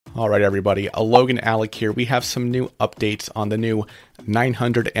All right, everybody. Logan Alec here. We have some new updates on the new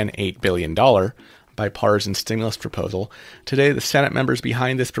 $908 billion bipartisan stimulus proposal. Today, the Senate members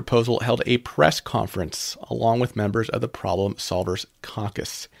behind this proposal held a press conference along with members of the Problem Solvers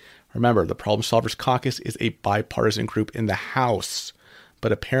Caucus. Remember, the Problem Solvers Caucus is a bipartisan group in the House,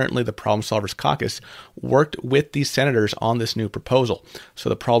 but apparently the Problem Solvers Caucus worked with these senators on this new proposal. So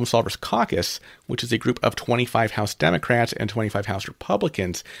the Problem Solvers Caucus, which is a group of 25 House Democrats and 25 House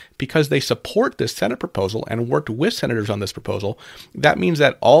Republicans, because they support this Senate proposal and worked with senators on this proposal, that means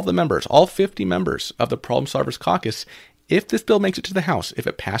that all the members, all 50 members of the Problem Solvers Caucus, if this bill makes it to the House, if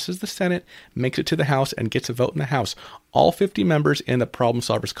it passes the Senate, makes it to the House, and gets a vote in the House, all 50 members in the Problem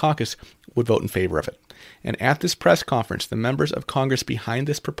Solvers Caucus would vote in favor of it. And at this press conference, the members of Congress behind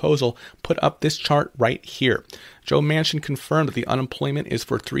this proposal put up this chart right here. Joe Manchin confirmed that the unemployment is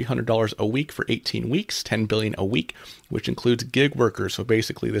for $300 a week for 18 weeks, $10 billion a week, which includes gig workers. So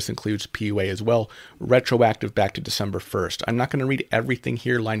basically this includes PUA as well, retroactive back to December 1st. I'm not going to read everything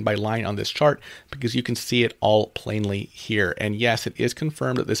here line by line on this chart because you can see it all plainly here. And yes, it is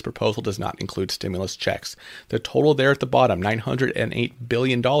confirmed that this proposal does not include stimulus checks. The total there at the bottom, $908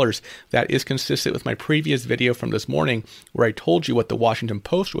 billion, that is consistent with my previous video from this morning where I told you what the Washington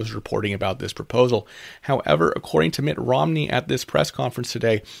Post was reporting about this proposal. However, according to Mitt Romney at this press conference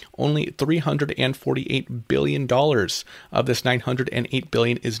today, only $348 billion of this $908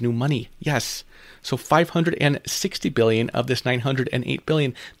 billion is new money. Yes. So $560 billion of this $908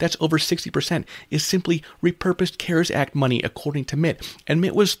 billion, that's over 60%, is simply repurposed CARES Act money, according to Mitt. And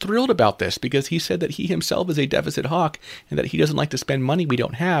Mitt was thrilled about this because he said that he himself is a deficit hawk and that he doesn't like to spend money we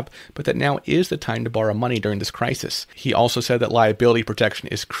don't have, but that now is the time to borrow money during this crisis. He also said that liability protection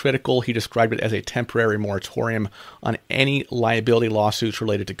is critical. He described it as a temporary moratorium on any liability lawsuits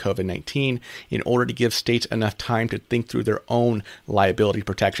related to COVID-19 in order to give states enough time to think through their own liability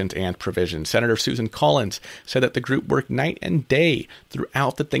protections and provisions. Senator Susan Collins said that the group worked night and day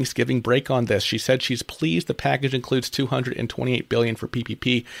throughout the Thanksgiving break on this. She said she's pleased the package includes $228 billion for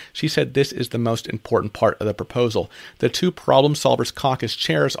PPP. She said this is the most important part of the proposal. The two Problem Solvers Caucus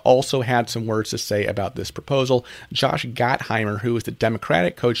chairs also had some words to say about this proposal. Josh Gottheimer, who is the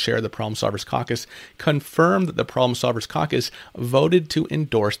Democratic co-chair of the Problem Solvers Caucus, confirmed that the Problem Solvers Caucus voted to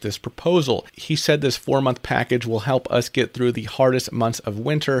endorse this proposal. He said this 4-month package will help us get through the hardest months of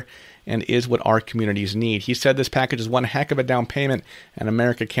winter and is what our communities need. He said this package is one heck of a down payment, and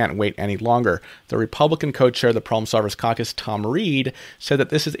America can't wait any longer. The Republican co-chair of the Problem Solvers Caucus, Tom Reed, said that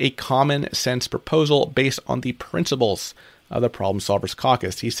this is a common sense proposal based on the principles of the Problem Solvers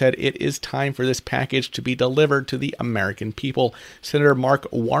Caucus. He said it is time for this package to be delivered to the American people. Senator Mark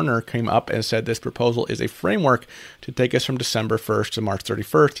Warner came up and said this proposal is a framework to take us from December 1st to March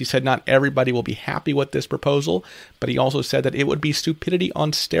 31st. He said not everybody will be happy with this proposal, but he also said that it would be stupidity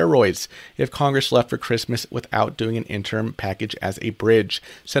on steroids if Congress left for Christmas without doing an interim package as a bridge.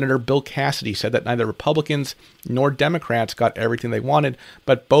 Senator Bill Cassidy said that neither Republicans nor Democrats got everything they wanted,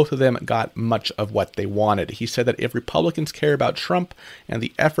 but both of them got much of what they wanted. He said that if Republicans care about Trump and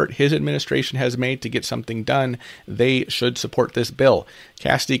the effort his administration has made to get something done, they should support this bill.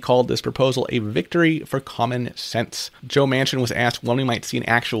 Cassidy called this proposal a victory for common sense. Joe Manchin was asked when we might see an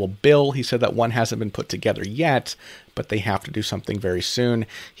actual bill. He said that one hasn't been put together yet, but they have to do something very soon.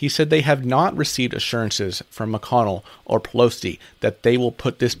 He said they have not received assurances from McConnell or Pelosi that they will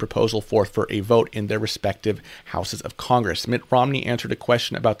put this proposal forth for a vote in their respective houses of Congress. Mitt Romney answered a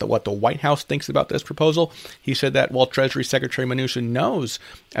question about what the White House thinks about this proposal. He said that while Treasury Secretary Mnuchin knows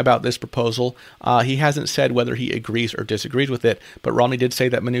about this proposal, he hasn't said whether he agrees or disagrees with it, but Romney did say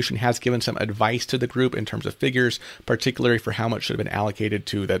that Mnuchin has given some advice to the group in terms of figures, particularly for how much should have been allocated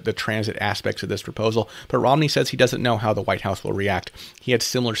to the transit aspects of this proposal. But Romney says he doesn't know how the White House will react. He had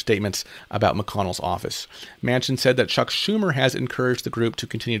similar statements about McConnell's office. Manchin said that Chuck Schumer has encouraged the group to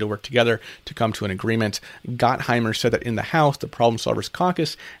continue to work together to come to an agreement. Gottheimer said that in the House, the Problem Solvers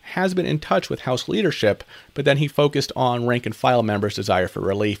Caucus has been in touch with House leadership, but then he focused on rank and file members' desire for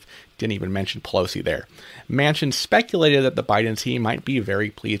relief. Didn't even mention Pelosi there. Manchin speculated that the Biden team might be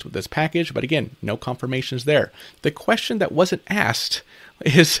very pleased with this package, but again, no confirmations there. The question that wasn't asked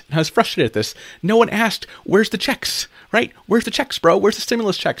is, I was frustrated at this, no one asked, where's the checks, right? Where's the checks, bro? Where's the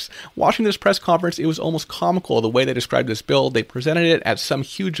stimulus checks? Watching this press conference, it was almost comical the way they described this bill. They presented it as some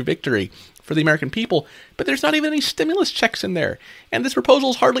huge victory for the American people, but there's not even any stimulus checks in there. And this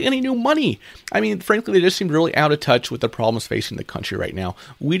proposal is hardly any new money. I mean, frankly, they just seem really out of touch with the problems facing the country right now.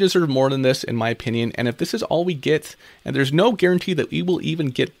 We deserve more than this, in my opinion. And if this is all we get, and there's no guarantee that we will even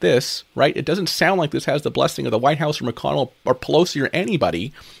get this, right? It doesn't sound like this has the blessing of the White House or McConnell or Pelosi or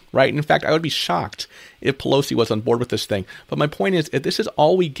anybody, right? In fact, I would be shocked if Pelosi was on board with this thing. But my point is, if this is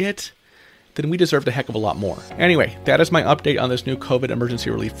all we get, then we deserve a heck of a lot more. Anyway, that is my update on this new COVID emergency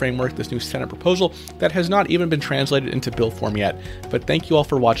relief framework, this new Senate proposal that has not even been translated into bill form yet. But thank you all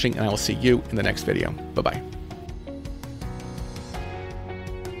for watching, and I will see you in the next video. Bye-bye.